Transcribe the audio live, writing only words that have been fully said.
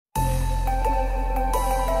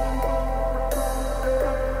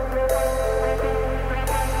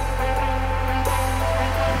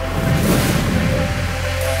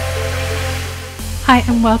Hi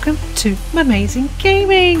and welcome to Mumazing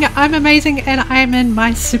Gaming. I'm Amazing and I'm in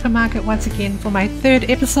my supermarket once again for my third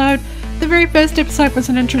episode. The very first episode was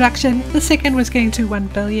an introduction, the second was getting to 1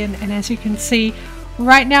 billion, and as you can see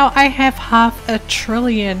right now I have half a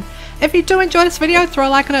trillion. If you do enjoy this video, throw a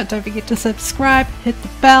like on it, don't forget to subscribe, hit the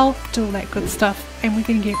bell, do all that good stuff, and we're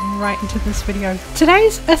going to get right into this video.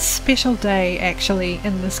 Today's a special day actually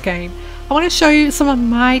in this game. I want to show you some of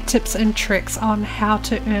my tips and tricks on how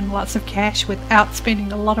to earn lots of cash without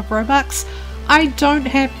spending a lot of Robux. I don't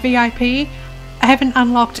have VIP, I haven't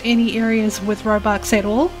unlocked any areas with Robux at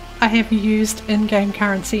all. I have used in-game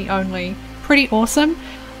currency only. Pretty awesome.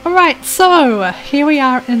 Alright, so here we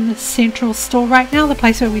are in the central store right now, the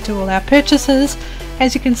place where we do all our purchases.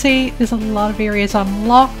 As you can see, there's a lot of areas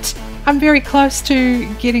unlocked. I'm very close to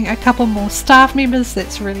getting a couple more staff members,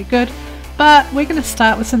 that's really good. But we're going to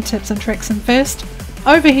start with some tips and tricks, and first,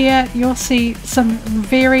 over here you'll see some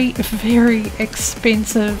very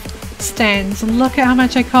expensive stands. Look at how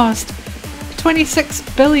much they cost. 26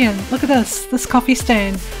 billion. Look at this coffee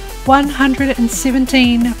stand.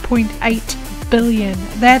 117.8 billion.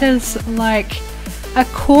 That is like a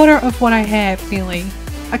quarter of what I have, nearly.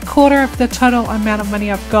 A quarter of the total amount of money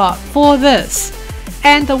I've got for this.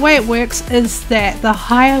 And the way it works is that the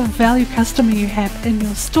higher value customer you have in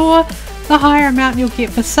your store, the higher amount you'll get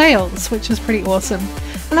for sales, which is pretty awesome.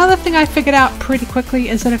 Another thing I figured out pretty quickly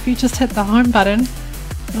is that if you just hit the home button,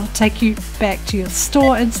 it'll take you back to your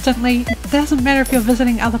store instantly. It doesn't matter if you're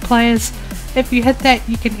visiting other players. If you hit that,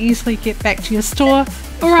 you can easily get back to your store.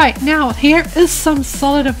 Alright, now here is some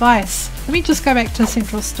solid advice. Let me just go back to the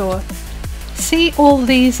central store. See all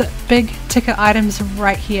these big ticket items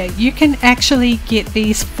right here. You can actually get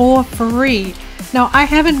these for free. Now I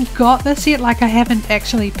haven't got this yet, like I haven't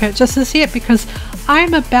actually purchased this yet because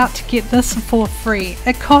I'm about to get this for free.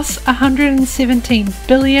 It costs 117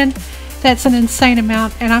 billion. That's an insane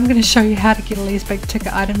amount, and I'm going to show you how to get all these big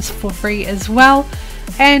ticket items for free as well.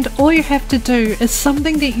 And all you have to do is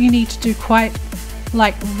something that you need to do quite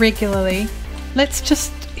regularly. Let's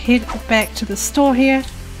just head back to the store here.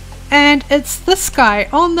 And it's this guy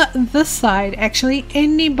on this side. Actually,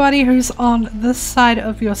 anybody who's on this side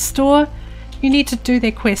of your store, you need to do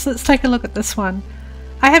their quest. Let's take a look at this one.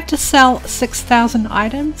 I have to sell 6,000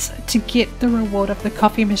 items to get the reward of the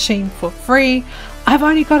coffee machine for free. I've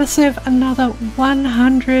only got to serve another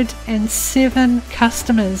 107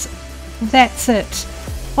 customers. That's it.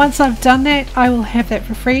 Once I've done that, I will have that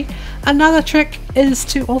for free. Another trick is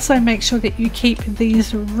to also make sure that you keep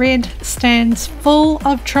these red stands full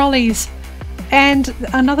of trolleys. And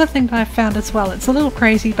another thing that I've found as well, it's a little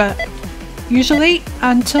crazy, but usually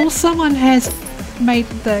until someone has made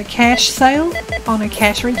the cash sale on a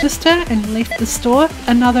cash register and left the store,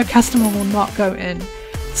 another customer will not go in.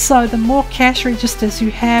 So the more cash registers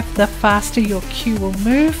you have, the faster your queue will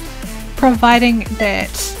move, providing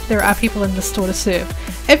that there are people in the store to serve.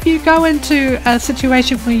 If you go into a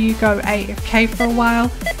situation where you go AFK for a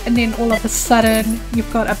while and then all of a sudden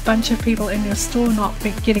you've got a bunch of people in your store not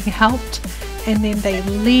getting helped, and then they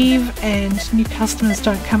leave and new customers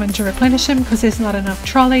don't come in to replenish them because there's not enough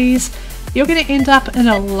trolleys, you're going to end up in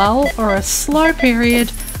a lull or a slow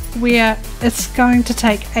period where it's going to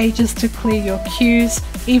take ages to clear your queues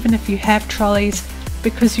even if you have trolleys,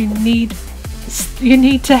 because you need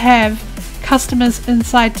to have customers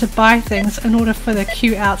inside to buy things in order for the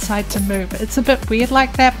queue outside to move. It's a bit weird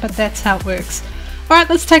like that, but that's how it works. Alright,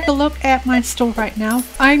 let's take a look at my store right now.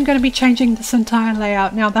 I'm going to be changing this entire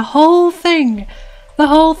layout now. The whole thing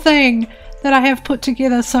that I have put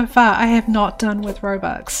together so far I have not done with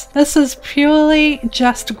Robux. This is purely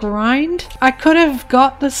just grind. I could have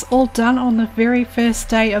got this all done on the very first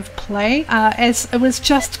day of play, as it was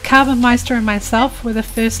just Carbonmeister and myself were the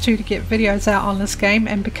first two to get videos out on this game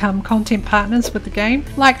and become content partners with the game.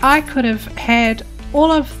 Like, I could have had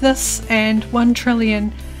all of this and 1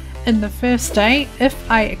 trillion in the first day if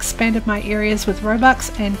I expanded my areas with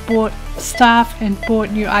Robux and bought staff and bought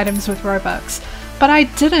new items with Robux. But I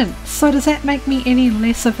didn't, so does that make me any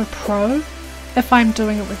less of a pro if I'm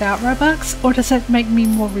doing it without Robux, or does it make me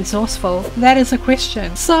more resourceful? That is a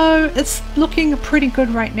question. So it's looking pretty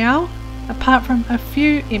good right now. Apart from a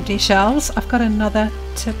few empty shelves, I've got another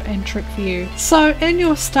tip and trick for you. So in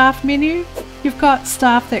your staff menu, you've got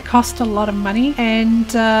staff that cost a lot of money, and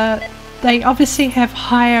they obviously have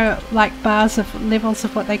higher bars of levels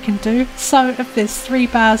of what they can do. So if there's 3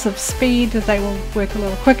 bars of speed, they will work a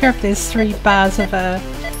little quicker. If there's 3 bars of a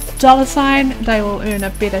 $sign, they will earn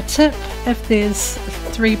a better tip. If there's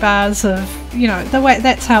 3 bars of, the way,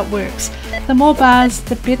 that's how it works. The more bars,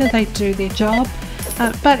 the better they do their job.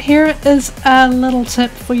 But here is a little tip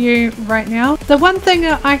for you right now. The one thing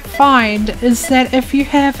that I find is that if you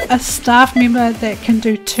have a staff member that can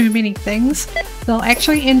do too many things, they'll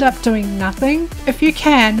actually end up doing nothing. If you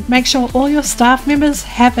can, make sure all your staff members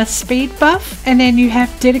have a speed buff, and then you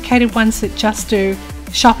have dedicated ones that just do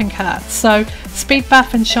shopping carts. So speed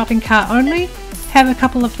buff and shopping cart only. Have a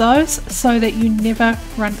couple of those so that you never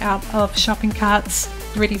run out of shopping carts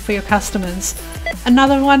ready for your customers.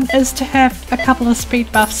 Another one is to have a couple of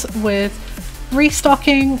speed buffs with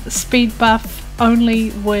restocking, speed buff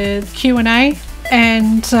only with Q&A,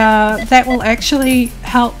 and that will actually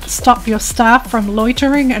help stop your staff from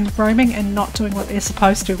loitering and roaming and not doing what they're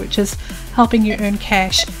supposed to, which is helping you earn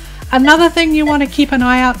cash. Another thing you want to keep an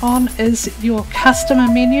eye out on is your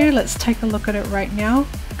customer menu. Let's take a look at it right now.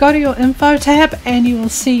 Go to your info tab and you will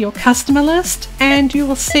see your customer list, and you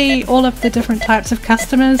will see all of the different types of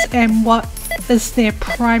customers and what is their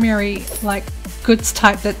primary goods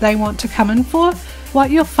type that they want to come in for. What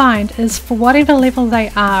you'll find is for whatever level they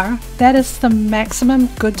are, that is the maximum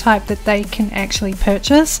good type that they can actually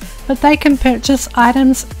purchase, but they can purchase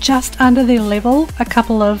items just under their level a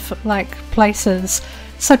couple of places.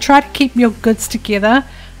 So try to keep your goods together,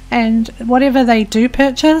 and whatever they do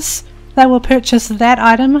purchase, they will purchase that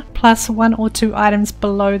item plus 1 or 2 items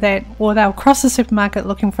below that, or they'll cross the supermarket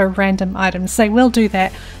looking for random items. They will do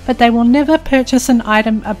that, but they will never purchase an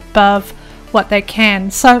item above what they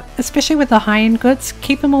can. So especially with the high-end goods,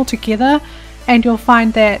 keep them all together, and you'll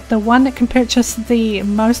find that the one that can purchase the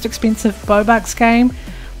most expensive Roblox game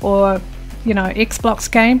or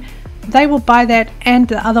Xbox game, they will buy that and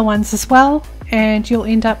the other ones as well, and you'll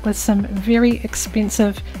end up with some very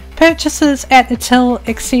expensive purchases at the till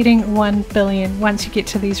exceeding 1 billion once you get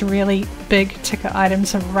to these really big ticket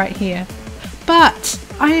items right here. But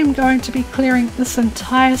I am going to be clearing this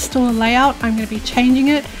entire store layout. I'm going to be changing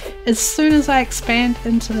it as soon as I expand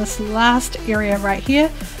into this last area right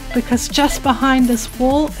here, because just behind this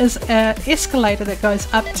wall is an escalator that goes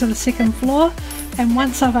up to the 2nd floor, and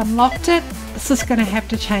once I've unlocked it, this is going to have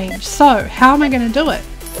to change. So how am I going to do it?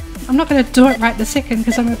 I'm not going to do it right this second,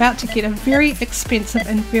 because I'm about to get a very expensive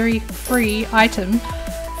and very free item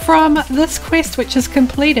from this quest which is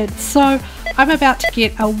completed. So I'm about to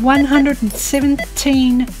get a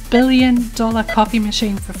 $117 billion coffee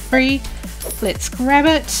machine for free. Let's grab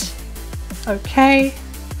it. Okay,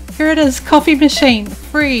 here it is, coffee machine,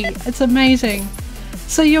 free. It's amazing.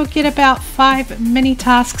 So you'll get about 5 mini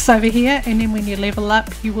tasks over here, and then when you level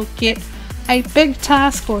up you will get a big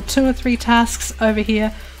task or 2 or 3 tasks over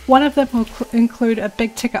here. One of them will include a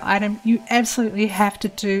big ticket item. You absolutely have to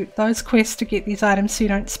do those quests to get these items so you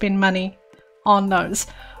don't spend money on those.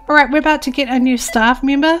 Alright, we're about to get a new staff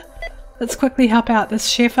member. Let's quickly help out this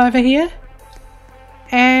chef over here.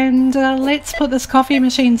 And let's put this coffee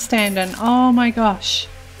machine stand in. Oh my gosh.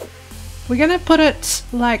 We're going to put it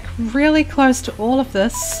really close to all of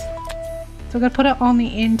this. So we're going to put it on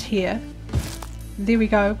the end here. There we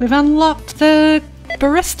go. We've unlocked the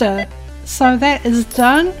barista. So that is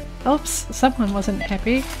done. Oops, someone wasn't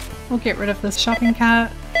happy. We'll get rid of this shopping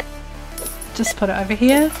cart. Just put it over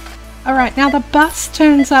here. Alright, now the bus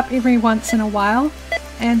turns up every once in a while,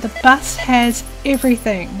 and the bus has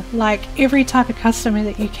everything, every type of customer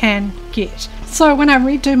that you can get. So when I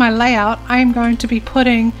redo my layout, I'm going to be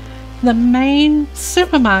putting the main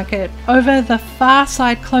supermarket over the far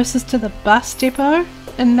side closest to the bus depot,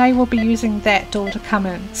 and they will be using that door to come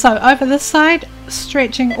in. So over this side,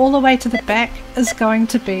 stretching all the way to the back, is going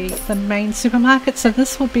to be the main supermarket. So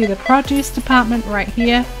this will be the produce department right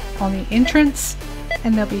here on the entrance,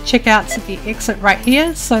 and there'll be checkouts at the exit right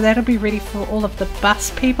here, so that'll be ready for all of the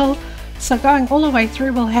bus people. So going all the way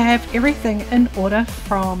through, we'll have everything in order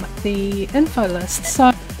from the info list.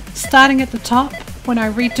 So starting at the top, when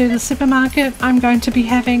I redo the supermarket, I'm going to be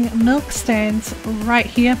having milk stands right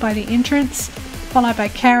here by the entrance, followed by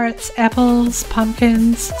carrots, apples,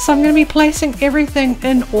 pumpkins. So I'm going to be placing everything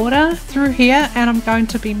in order through here, and I'm going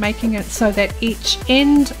to be making it so that each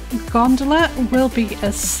end gondola will be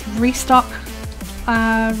a restock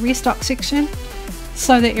section,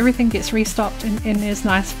 so that everything gets restocked and there's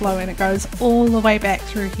nice flow, and it goes all the way back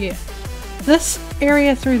through here. This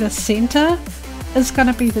area through the center is going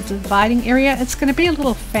to be the dividing area. It's going to be a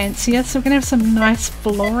little fancier, so we're going to have some nice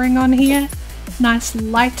flooring on here, nice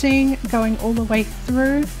lighting going all the way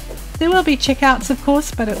through. There will be checkouts of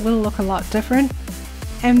course, but it will look a lot different.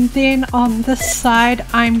 And then on this side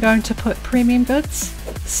I'm going to put premium goods.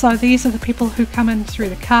 So these are the people who come in through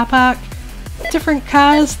the car park. Different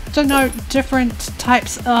cars denote different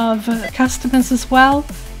types of customers as well.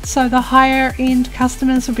 So the higher end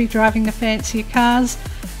customers will be driving the fancier cars.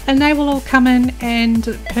 and they will all come in and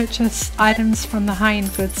purchase items from the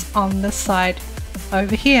high-end goods on this side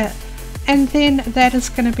over here. And then that is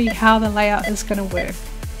going to be how the layout is going to work.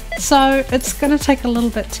 So it's going to take a little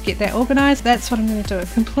bit to get that organized. That's what I'm going to do, a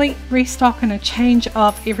complete restock and a change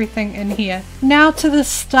of everything in here. Now to the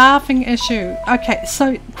staffing issue. Okay,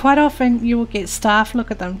 so quite often you will get staff,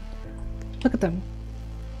 look at them. Look at them.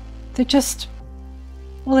 They're just,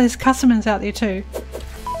 well, there's customers out there too.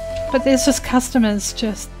 But there's just customers,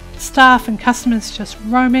 just staff and customers just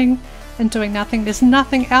roaming and doing nothing. There's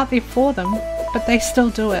nothing out there for them, but they still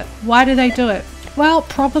do it. Why do they do it? Well,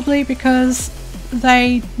 probably because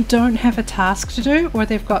they don't have a task to do, or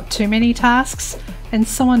they've got too many tasks and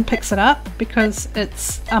someone picks it up because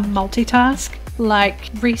it's a multitask, like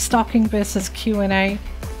restocking versus Q&A.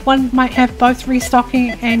 One might have both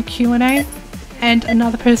restocking and Q&A, and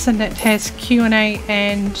another person that has Q&A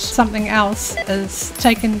and something else is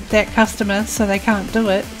taking that customer, so they can't do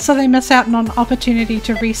it. So they miss out on an opportunity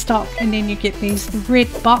to restock, and then you get these red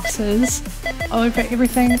boxes over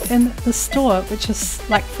everything in the store, which is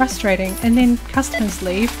like frustrating. And then customers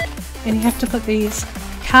leave and you have to put these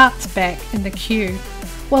carts back in the queue.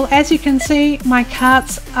 Well, as you can see, my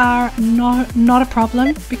carts are not a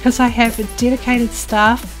problem because I have dedicated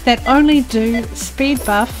staff that only do speed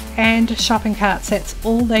buff and shopping carts. That's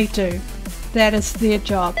all they do. That is their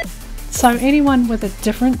job. So anyone with a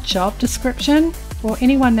different job description, or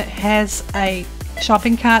anyone that has a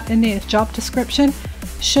shopping cart in their job description,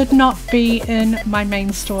 should not be in my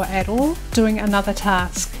main store at all doing another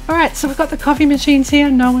task. Alright, so we've got the coffee machines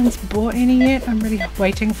here. No one's bought any yet. I'm really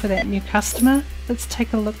waiting for that new customer. Let's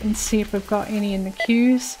take a look and see if we've got any in the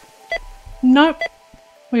queues. Nope.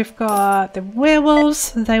 We've got the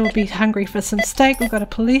werewolves. They will be hungry for some steak. We've got a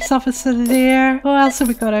police officer there. Who else have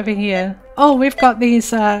we got over here? Oh, we've got these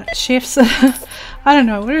chefs. I don't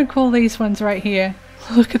know. What do we call these ones right here?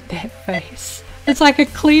 Look at that face. It's like a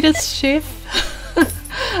Cletus chef.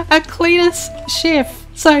 A Cletus chef.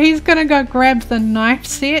 So he's gonna go grab the knife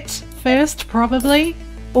set first, probably.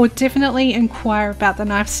 Or definitely inquire about the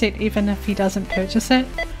knife set even if he doesn't purchase it.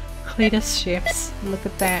 Cletus chefs. Look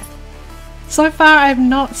at that. So far I've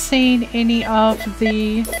not seen any of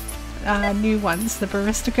the new ones, the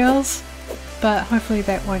barista girls, but hopefully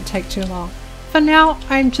that won't take too long. For now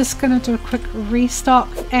I'm just going to do a quick restock,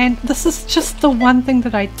 and this is just the one thing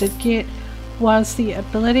that I did get was the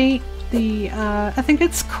ability, the I think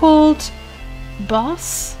it's called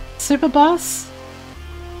Boss? Super Boss?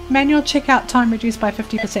 Manual checkout time reduced by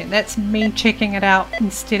 50%. That's me checking it out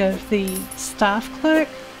instead of the staff clerk.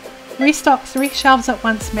 Restock 3 shelves at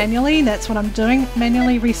once manually. That's what I'm doing.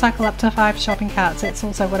 Manually recycle up to 5 shopping carts. That's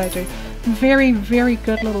also what I do. Very, very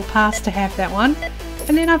good little pass to have that one.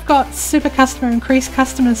 And then I've got super customer, increase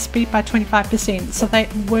customer speed by 25%. So they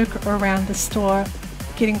work around the store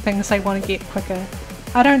getting things they want to get quicker.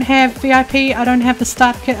 I don't have VIP. I don't have the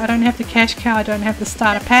starter kit. I don't have the cash cow. I don't have the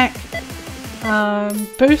starter pack.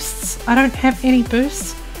 Boosts, I don't have any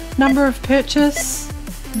boosts. Number of purchase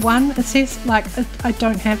 1, it says. Like, I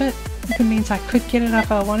don't have it. It means I could get it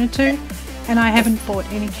if I wanted to, and I haven't bought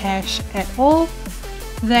any cash at all.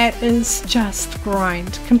 That is just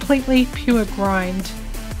grind, completely pure grind.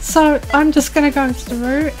 So I'm just going to go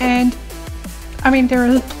through, and I mean there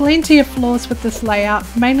are plenty of flaws with this layout,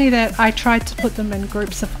 mainly that I tried to put them in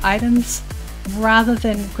groups of items rather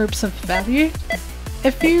than groups of value.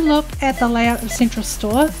 If you look at the layout of Central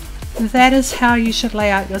Store, that is how you should lay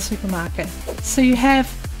out your supermarket. So you have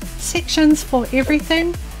sections for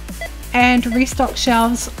everything and restock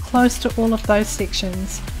shelves close to all of those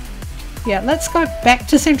sections. Yeah, let's go back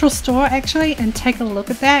to Central Store actually and take a look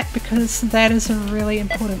at that, because that is a really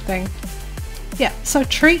important thing. Yeah, so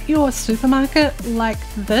treat your supermarket like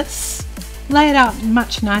this. Lay it out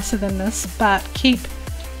much nicer than this, but keep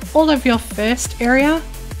all of your first area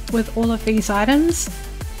with all of these items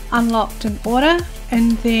unlocked in order,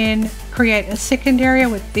 and then create a second area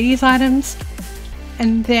with these items,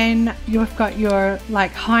 and then you've got your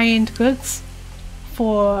like high-end goods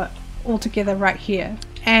for all together right here.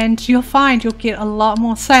 And you'll find you'll get a lot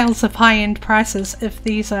more sales of high-end prices if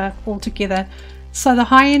these are all together. So the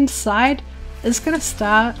high-end side is going to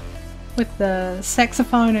start with the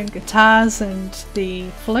saxophone and guitars and the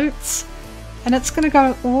flutes, and it's going to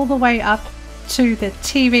go all the way up to the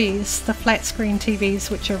TVs, the flat screen TVs,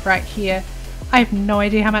 which are right here. I have no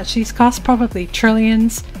idea how much these cost, probably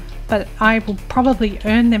trillions, but I will probably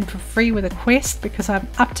earn them for free with a quest because I'm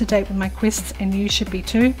up to date with my quests, and you should be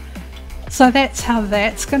too. So that's how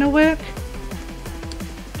that's going to work.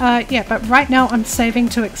 Yeah, but right now I'm saving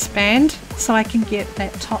to expand so I can get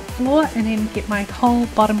that top floor and then get my whole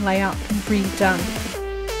bottom layout redone.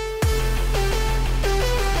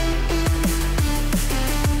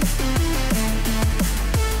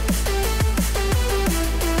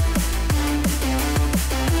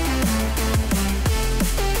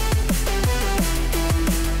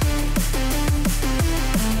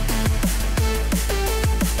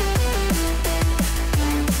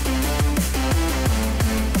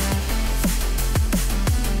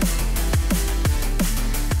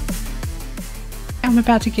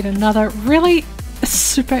 about to get another really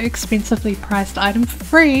super expensively priced item for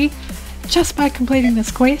free just by completing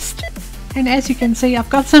this quest. And as you can see, I've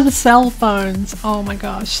got some cell phones. Oh my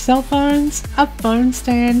gosh, cell phones, a phone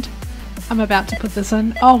stand. I'm about to put this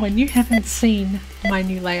in. Oh, and you haven't seen my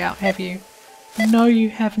new layout, have you? No, you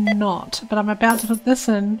have not, but I'm about to put this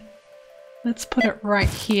in. Let's put it right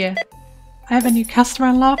here. I have a new customer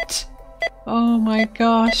unlocked. Oh my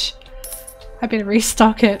gosh. I better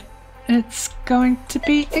restock it. It's going to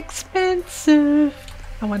be expensive.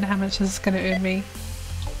 I wonder how much this is going to earn me.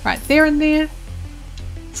 Right, there and there.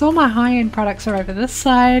 So all my high-end products are over this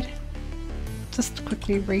side. Just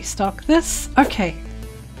quickly restock this. Okay.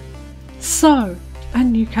 So, a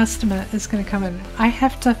new customer is going to come in. I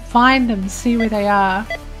have to find them, see where they are.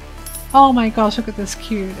 Oh my gosh, look at this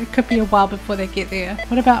queue. It could be a while before they get there.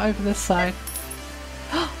 What about over this side?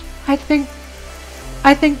 I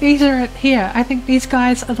think these are here. I think these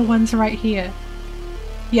guys are the ones right here.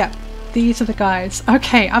 Yep, these are the guys.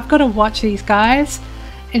 Okay, I've got to watch these guys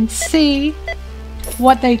and see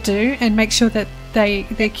what they do and make sure that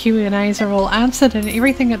their Q&As are all answered and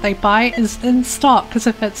everything that they buy is in stock, because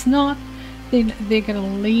if it's not, then they're going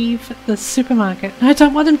to leave the supermarket. I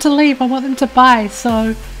don't want them to leave, I want them to buy,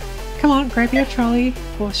 so come on, grab your trolley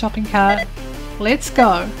or shopping cart. Let's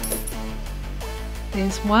go.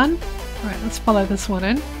 There's one. Alright, let's follow this one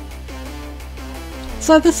in.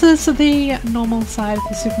 So this is the normal side of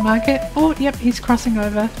the supermarket. Oh, yep, he's crossing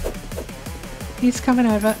over. He's coming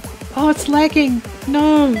over. Oh, it's lagging!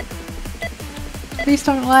 No! Please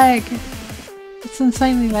don't lag. It's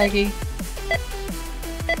insanely laggy.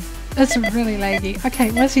 It's really laggy.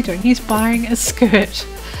 Okay, what's he doing? He's buying a skirt.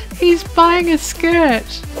 He's buying a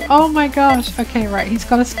skirt! Oh my gosh. Okay, right, he's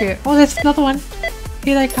got a skirt. Oh, there's another one.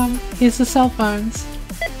 Here they come. Here's the cell phones.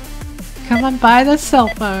 Come on, buy the cell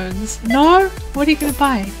phones. No? What are you going to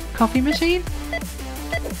buy? Coffee machine?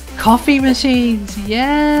 Coffee machines!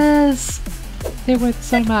 Yes! They're worth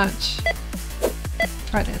so much.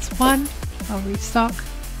 Right, that's one. I'll restock.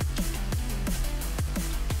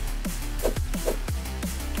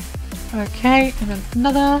 Okay, and then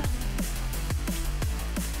another.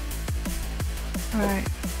 Alright.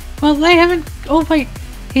 Well, they haven't... Oh wait,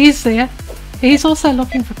 he's there. He's also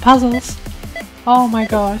looking for puzzles. Oh my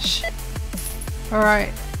gosh.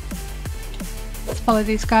 Alright. Let's follow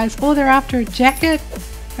these guys. Oh, they're after a jacket?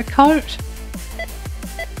 A coat?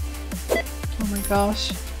 Oh my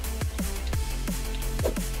gosh.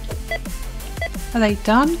 Are they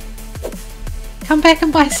done? Come back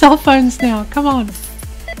and buy cell phones now. Come on.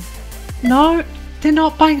 No, they're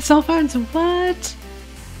not buying cell phones. What?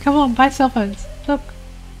 Come on, buy cell phones. Look.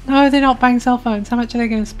 No, they're not buying cell phones. How much are they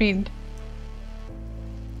going to spend?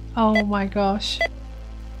 Oh my gosh.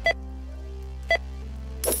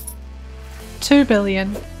 2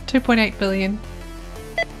 billion. 2.8 billion.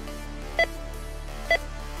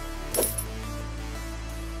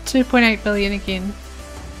 $2.8 billion again.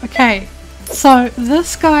 Okay, so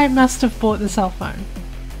this guy must have bought the cell phone.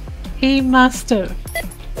 He must have.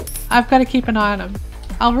 I've got to keep an eye on him.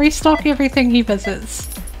 I'll restock everything he visits.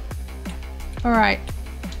 Alright.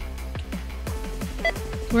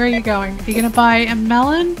 Where are you going? Are you going to buy a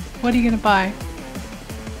melon? What are you going to buy?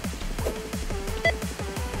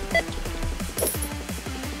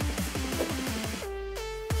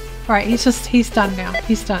 Alright, he's done now.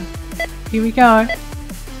 He's done. Here we go.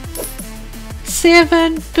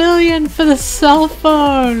 7 billion for the cell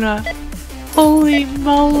phone! Holy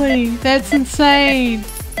moly, that's insane!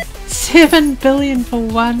 7 billion for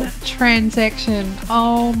one transaction.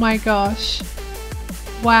 Oh my gosh.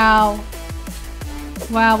 Wow.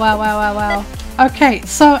 Wow, wow, wow, wow, wow. Okay,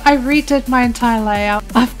 so I redid my entire layout.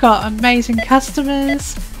 I've got amazing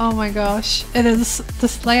customers. Oh my gosh.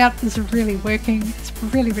 This layout is really working. It's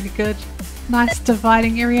really, really good. Nice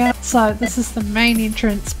dividing area. So this is the main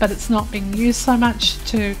entrance, but it's not being used so much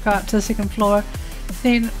to go up to the second floor.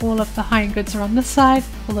 Then all of the high-end goods are on this side.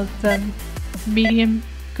 All of the medium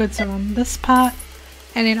goods are on this part.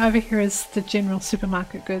 And then over here is the general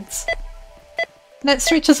supermarket goods. That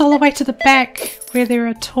stretches all the way to the back where there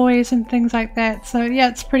are toys and things like that. So yeah,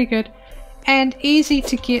 it's pretty good. And easy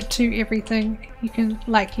to get to everything. You can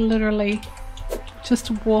like literally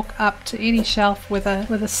just walk up to any shelf with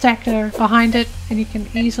a stacker behind it and you can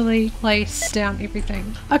easily place down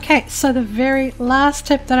everything. Okay, so the very last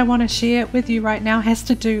tip that I want to share with you right now has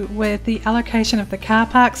to do with the allocation of the car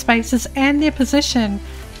park spaces and their position.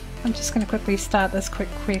 I'm just going to quickly start this quick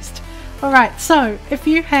quest. Alright, so if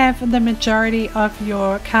you have the majority of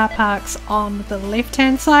your car parks on the left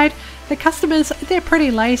hand side, the customers, they're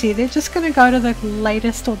pretty lazy. They're just going to go to the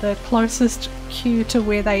latest or the closest queue to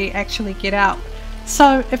where they actually get out.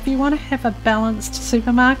 So if you want to have a balanced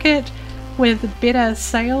supermarket with better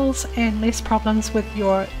sales and less problems with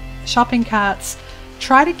your shopping carts,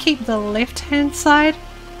 try to keep the left hand side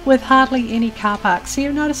with hardly any car parks. So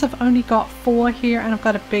you notice I've only got 4 here and I've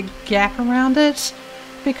got a big gap around it,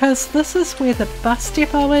 because this is where the bus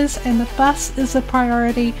depot is, and the bus is a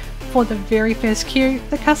priority for the very first queue.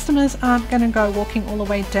 The customers aren't going to go walking all the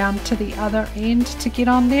way down to the other end to get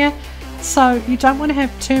on there, so you don't want to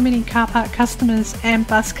have too many car park customers and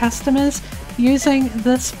bus customers using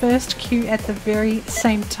this first queue at the very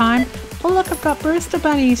same time. Oh look, I've got Brewster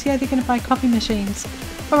bunnies. Yeah, they're going to buy coffee machines.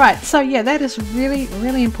 Alright, so yeah, that is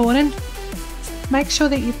really important. Make sure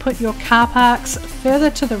that you put your car parks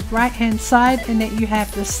further to the right hand side and that you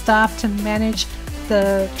have the staff to manage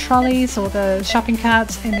the trolleys or the shopping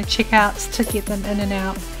carts and the checkouts to get them in and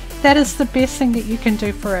out. That is the best thing that you can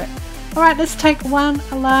do for it. Alright, let's take one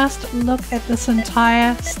last look at this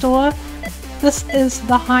entire store. This is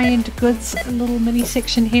the high-end goods little mini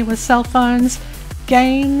section here with cell phones,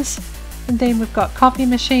 games, and then we've got coffee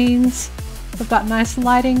machines. We've got nice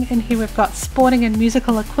lighting in here. We've got sporting and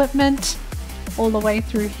musical equipment all the way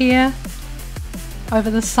through here.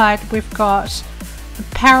 Over this side we've got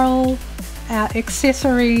apparel,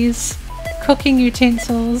 accessories, cooking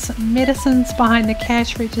utensils, medicines behind the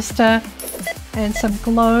cash register, and some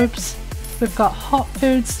globes. We've got hot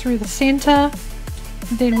foods through the center.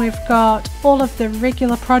 Then we've got all of the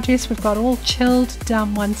regular produce. We've got all chilled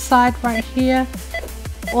down one side right here.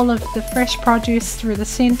 All of the fresh produce through the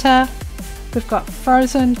center. We've got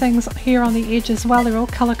frozen things here on the edge as well. They're all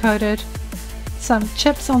color coded. Some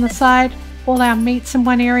chips on the side. All our meats in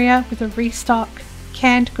one area with a restock.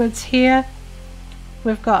 Canned goods here.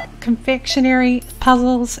 We've got confectionery,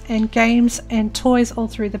 puzzles and games and toys all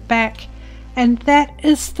through the back. And that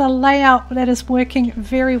is the layout that is working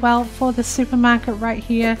very well for the supermarket right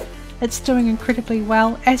here. It's doing incredibly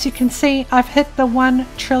well. As you can see, I've hit the 1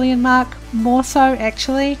 trillion mark, more so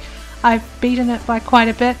actually. I've beaten it by quite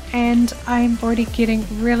a bit and I'm already getting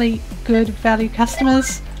really good value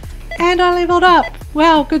customers. And I leveled up.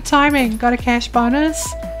 Wow, good timing. Got a cash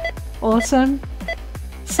bonus. Awesome.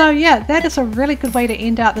 So yeah, that is a really good way to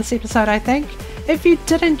end out this episode, I think. If you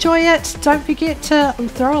did enjoy it, don't forget to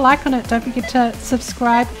throw a like on it. Don't forget to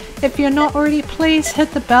subscribe. If you're not already, please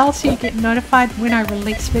hit the bell so you get notified when I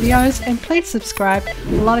release videos, and please subscribe.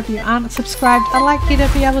 A lot of you aren't subscribed. I'd like you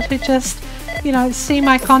to be able to just, you know, see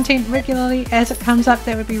my content regularly as it comes up.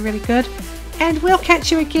 That would be really good. And we'll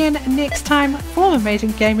catch you again next time for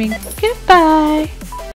Mumazing Gaming. Goodbye!